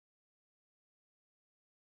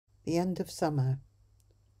The End of Summer,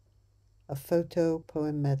 a photo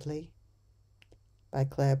poem medley by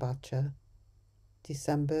Claire Botcher,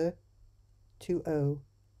 December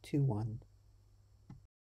 2021.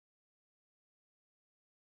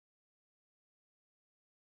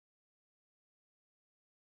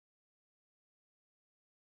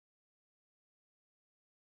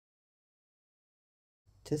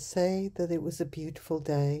 To say that it was a beautiful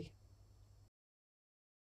day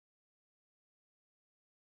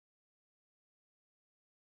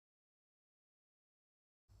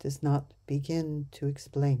does not begin to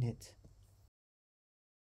explain it.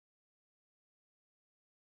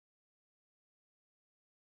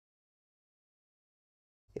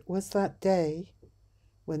 It was that day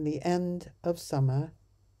when the end of summer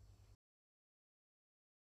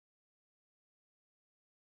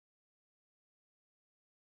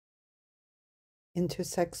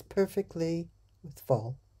intersects perfectly with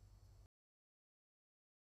fall.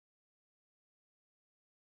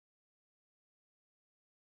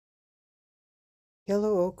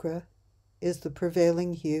 Yellow ochre is the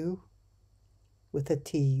prevailing hue with a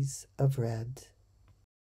tease of red.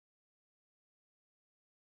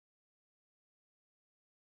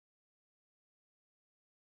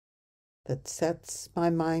 That sets my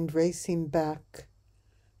mind racing back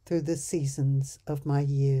through the seasons of my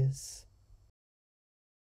years.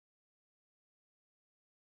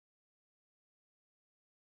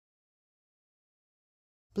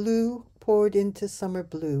 Blue poured into summer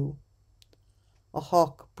blue. A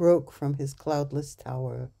hawk broke from his cloudless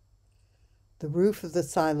tower. The roof of the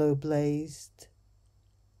silo blazed,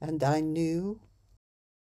 and I knew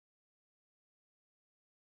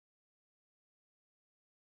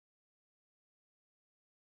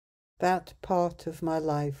that part of my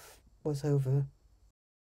life was over.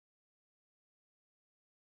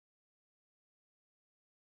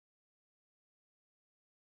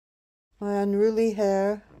 My unruly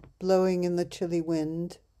hair blowing in the chilly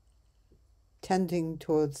wind, tending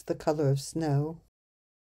towards the color of snow.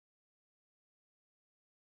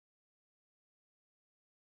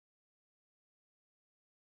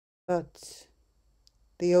 But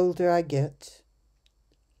the older I get,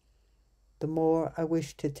 the more I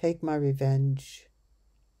wish to take my revenge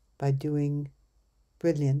by doing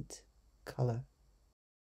brilliant color.